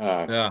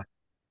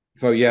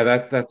 So yeah,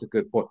 that's a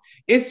good point.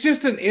 It's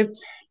just an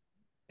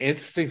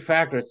interesting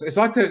factor. It's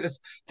like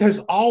there's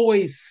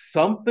always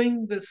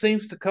something that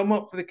seems to come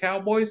up for the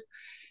Cowboys.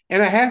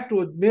 And I have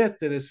to admit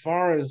that as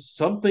far as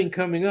something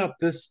coming up,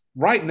 this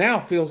right now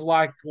feels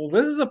like, well,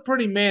 this is a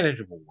pretty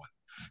manageable one.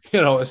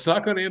 It's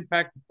not going to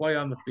impact the play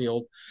on the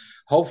field.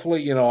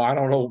 Hopefully, I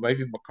don't know,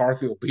 maybe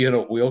McCarthy will be in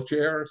a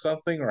wheelchair or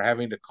something, or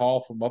having to call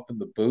from up in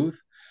the booth.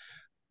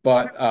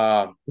 But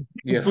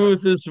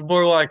booth is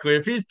more likely.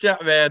 If he's down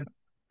there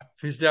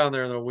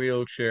in a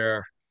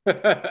wheelchair,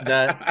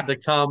 that the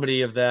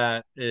comedy of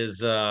that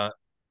is not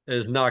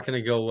going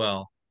to go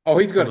well. Oh,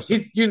 he's From gonna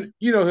a,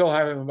 he'll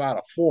have him about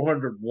a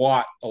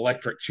 400-watt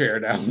electric chair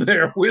down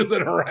there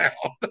whizzing around.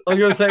 I was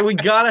gonna say we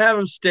gotta have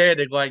him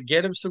standing. Like,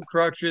 get him some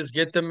crutches,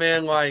 get the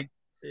man like,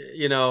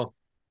 you know,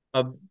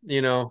 a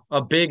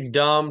a big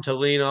dom to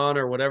lean on,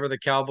 or whatever the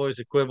Cowboys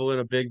equivalent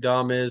of big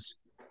dom is.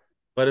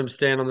 Let him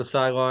stand on the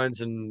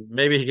sidelines, and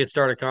maybe he could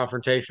start a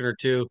confrontation or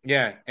two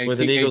Yeah, and with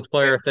an keep Eagles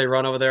player and if they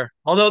run over there.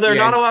 Although they're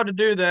yeah, not allowed to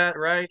do that,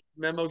 right?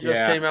 Memo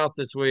just yeah, came out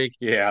this week.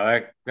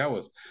 yeah. That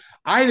was.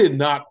 I did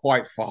not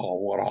quite follow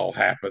what all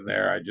happened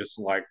there. I just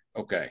like,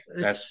 okay,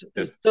 that's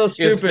It's just so it's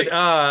stupid.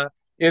 the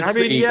it's I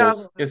the mean, yeah,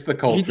 Eagles. It's the he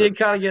culture. did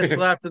kind of get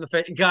slapped in the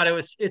face. God,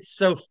 it's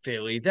so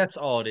Philly. That's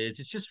all it is.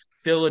 It's just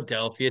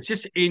Philadelphia. It's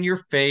just in your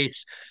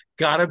face.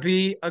 Gotta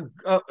be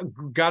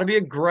gotta be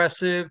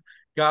aggressive.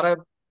 Gotta,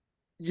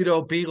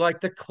 be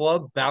like the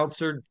club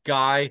bouncer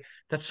guy.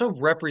 That's so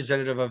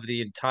representative of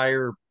the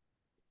entire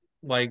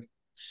like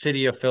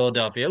city of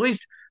Philadelphia. At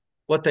least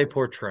what they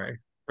portray,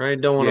 right?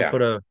 Don't want to Yeah,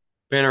 put a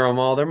banner on them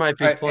all. There might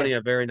be plenty I,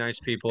 of very nice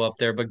people up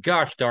there, but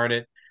gosh darn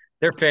it,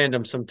 their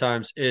fandom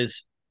sometimes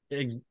is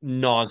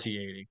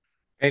nauseating.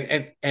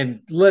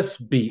 and let's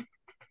be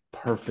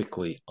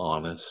perfectly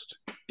honest.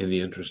 In the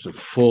interest of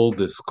full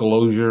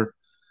disclosure,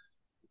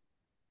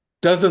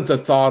 doesn't the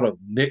thought of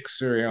Nick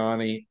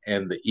Sirianni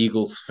and the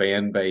Eagles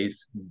fan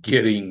base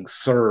getting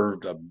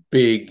served a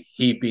big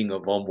heaping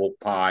of humble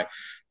pie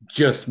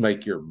just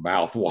make your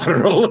mouth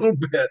water a little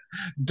bit?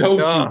 Don't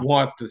you Oh,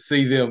 want to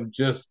see them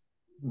just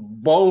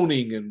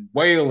moaning and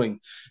wailing,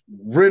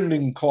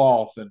 rending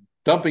cloth and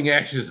dumping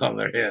ashes on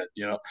their head?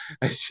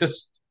 It's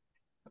just,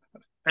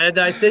 and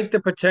I think the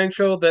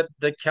potential that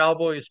the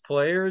Cowboys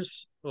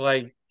players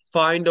like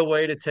find a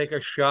way to take a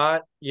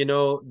shot.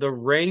 The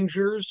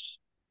Rangers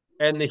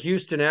and the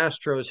Houston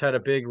Astros had a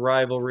big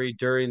rivalry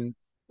during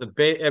the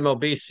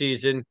MLB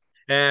season,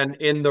 and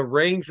in the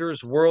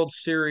Rangers World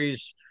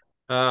Series,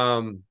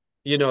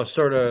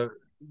 sort of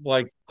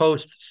like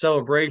post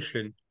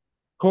celebration,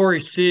 Corey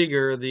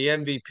Seager, the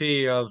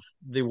MVP of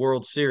the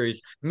World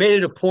Series, made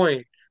it a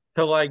point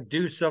to like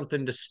do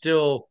something to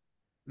still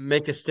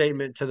make a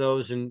statement to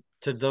those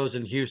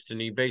in Houston.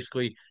 He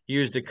basically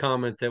used a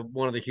comment that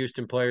one of the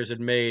Houston players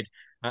had made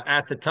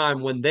at the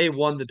time when they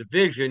won the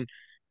division,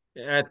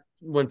 at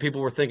when people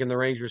were thinking the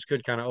Rangers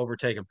could kind of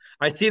overtake them.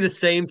 I see the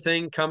same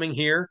thing coming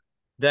here,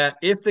 that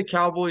if the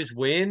Cowboys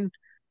win,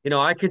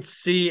 I could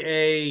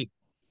see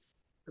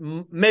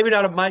maybe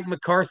not a Mike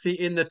McCarthy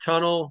in the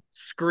tunnel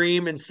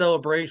scream in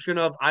celebration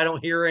of I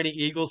don't hear any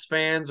Eagles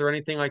fans or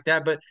anything like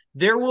that, but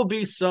there will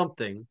be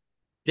something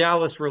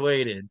Dallas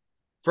related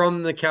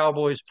from the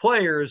Cowboys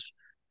players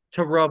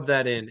to rub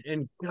that in.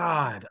 And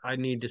God, I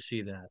need to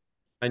see that.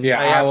 yeah,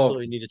 I I love.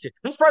 absolutely need to see it.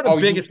 That's probably the Oh,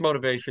 you. biggest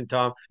motivation,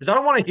 Tom, is I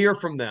don't want to hear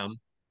from them.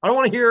 I don't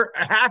want to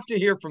have to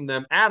hear from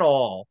them at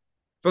all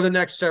for the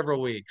next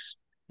several weeks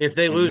if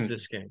they lose Mhm.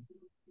 this game.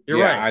 You're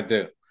Yeah, right. I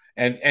do.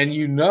 And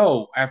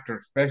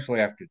especially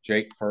after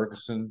Jake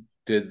Ferguson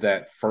did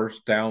that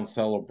first down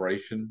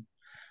celebration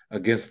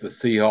against the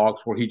Seahawks,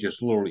 where he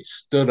just literally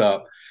stood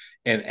up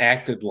and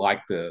acted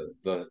like the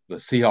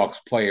Seahawks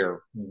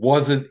player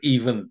wasn't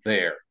even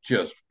there,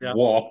 just Yeah.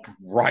 walked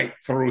right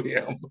through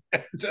him.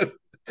 Just,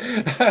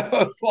 I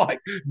was like,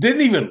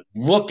 didn't even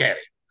look at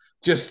him,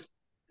 just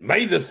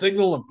made the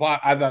signal and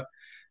plot. I thought,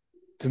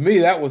 to me,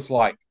 that was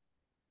like,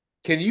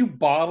 can you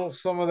bottle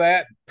some of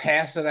that,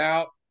 pass it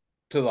out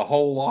to the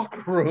whole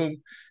locker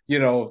room?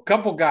 A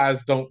couple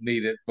guys don't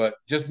need it, but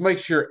just make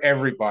sure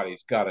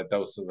everybody's got a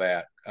dose of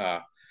that.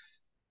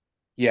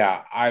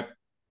 Yeah,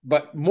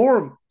 but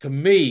more to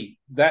me,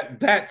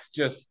 that's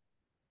just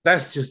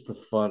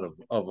the fun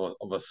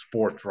of a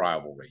sports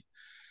rivalry.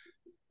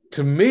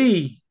 To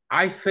me,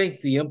 I think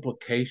the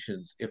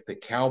implications, if the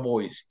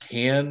Cowboys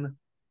can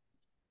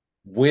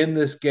win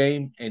this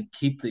game and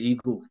keep the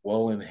Eagles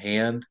well in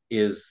hand,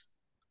 is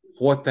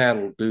what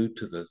that'll do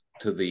to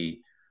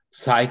the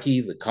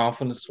psyche, the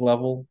confidence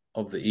level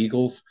of the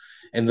Eagles.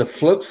 And the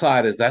flip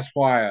side is that's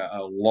why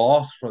a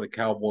loss for the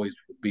Cowboys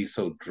would be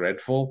so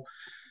dreadful,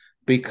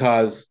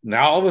 because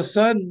now all of a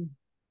sudden,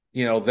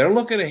 they're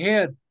looking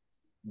ahead.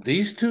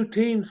 These two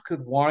teams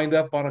could wind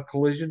up on a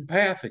collision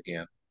path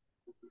again.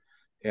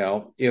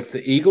 If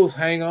the Eagles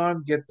hang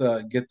on, get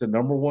the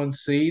number one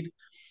seed,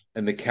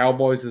 and the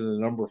Cowboys are the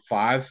number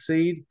 5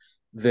 seed,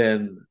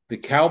 then the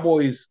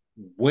Cowboys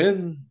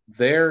win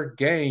their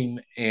game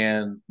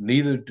and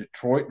neither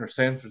Detroit nor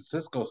San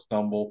Francisco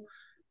stumble.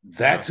 Yeah.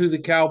 That's who the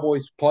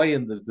Cowboys play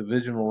in the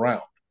divisional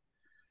round.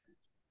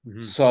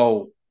 Mhm.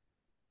 So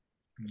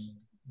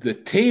the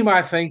team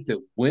I think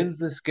that wins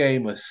this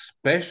game,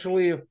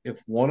 especially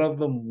if one of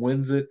them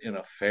wins it in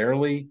a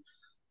fairly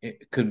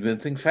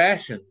convincing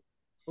fashion,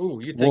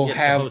 Ooh, you think will gets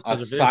to have host a the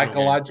divisional game?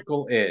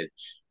 psychological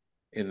edge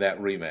in that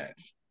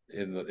rematch,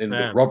 in the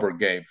Man, rubber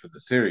game for the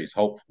series,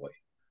 hopefully.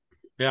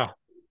 yeah.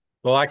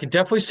 Well, I can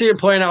definitely see it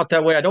playing out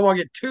that way. I don't want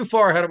to get too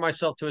far ahead of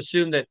myself to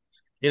assume that,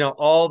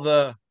 all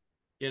the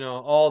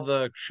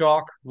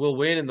chalk will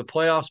win in the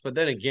playoffs. But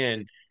then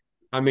again,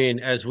 I mean,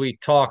 as we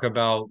talk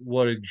about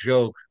what a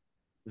joke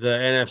the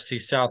NFC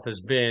South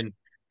has been,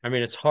 I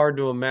mean, it's hard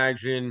to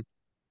imagine.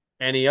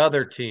 any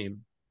other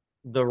team,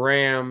 the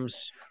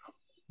Rams,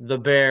 the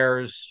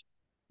Bears,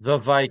 the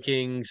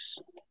Vikings,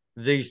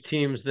 these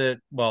teams that,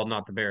 well,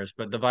 not the Bears,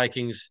 but the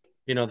Vikings,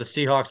 the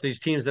Seahawks, these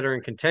teams that are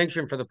in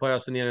contention for the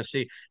playoffs in the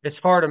NFC, it's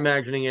hard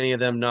imagining any of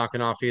them knocking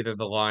off either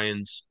the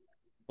Lions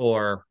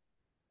or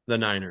the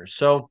Niners.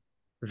 So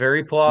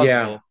very Yeah,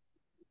 plausible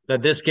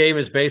that this game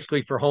is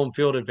basically for home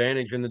field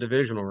advantage in the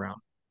divisional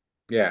round.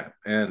 yeah,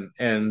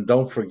 and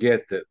don't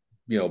forget that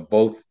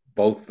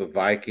both the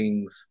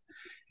Vikings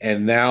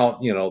and now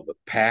the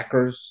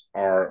Packers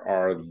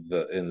are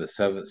the in the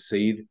seventh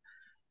seed,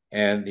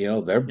 and they're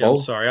Yeah, I'm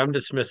both. sorry. I'm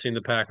dismissing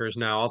the Packers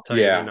now. I'll tell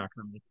you, they're Yeah, not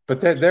going to be. but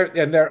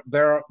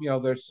they're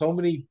there's so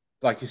many,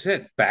 like you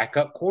said,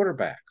 backup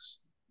quarterbacks.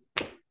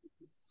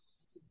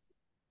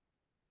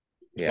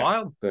 Yeah,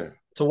 Wild. they're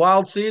It's a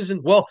wild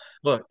season. Well,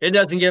 look, it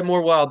doesn't get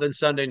more wild than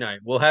Sunday night.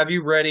 We'll have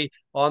you ready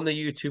on the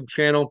YouTube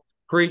channel.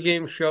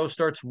 Pre-game show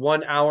starts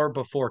 1 hour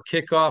before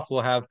kickoff.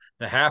 We'll have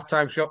the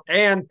halftime show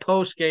and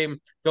post-game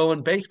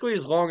going basically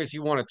as long as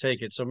you want to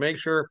take it. So make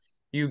sure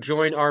you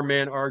join our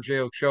man, RJ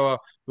Ochoa,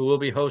 who will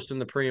be hosting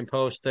the pre and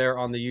post there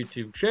on the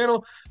YouTube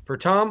channel. For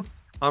Tom,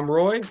 I'm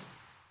Roy.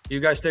 You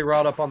guys stay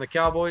riled up on the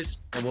Cowboys,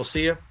 and we'll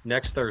see you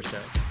next Thursday.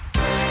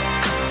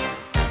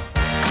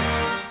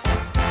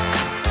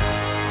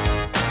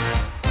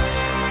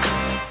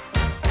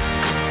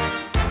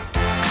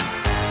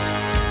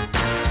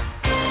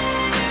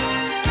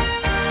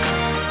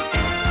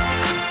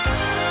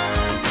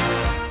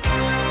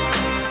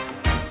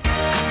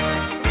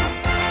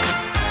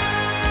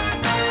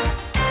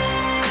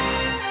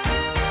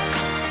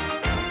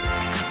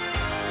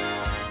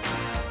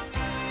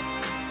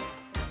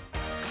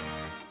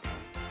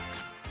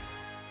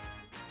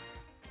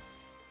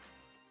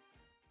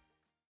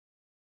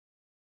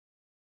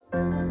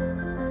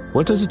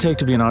 What does it take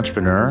to be an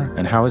entrepreneur,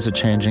 and how is it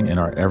changing in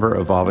our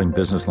ever-evolving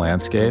business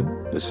landscape?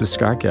 This is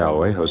Scott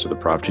Galloway, host of the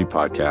Prop G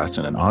podcast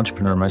and an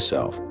entrepreneur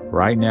myself.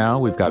 Right now,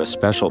 we've got a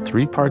special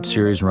 3-part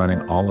series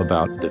running all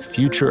about the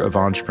future of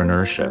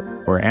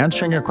entrepreneurship. We're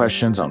answering your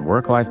questions on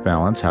work-life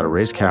balance, how to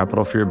raise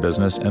capital for your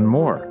business, and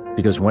more.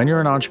 Because when you're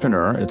an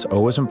entrepreneur, it's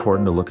always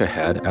important to look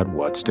ahead at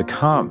what's to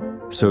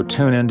come. So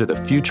tune in to the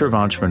Future of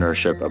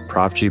Entrepreneurship, a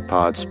Prop G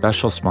Pod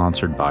special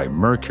sponsored by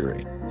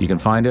Mercury. You can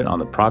find it on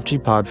the Prop G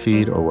Pod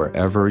feed or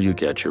wherever you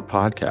get your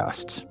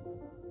podcasts.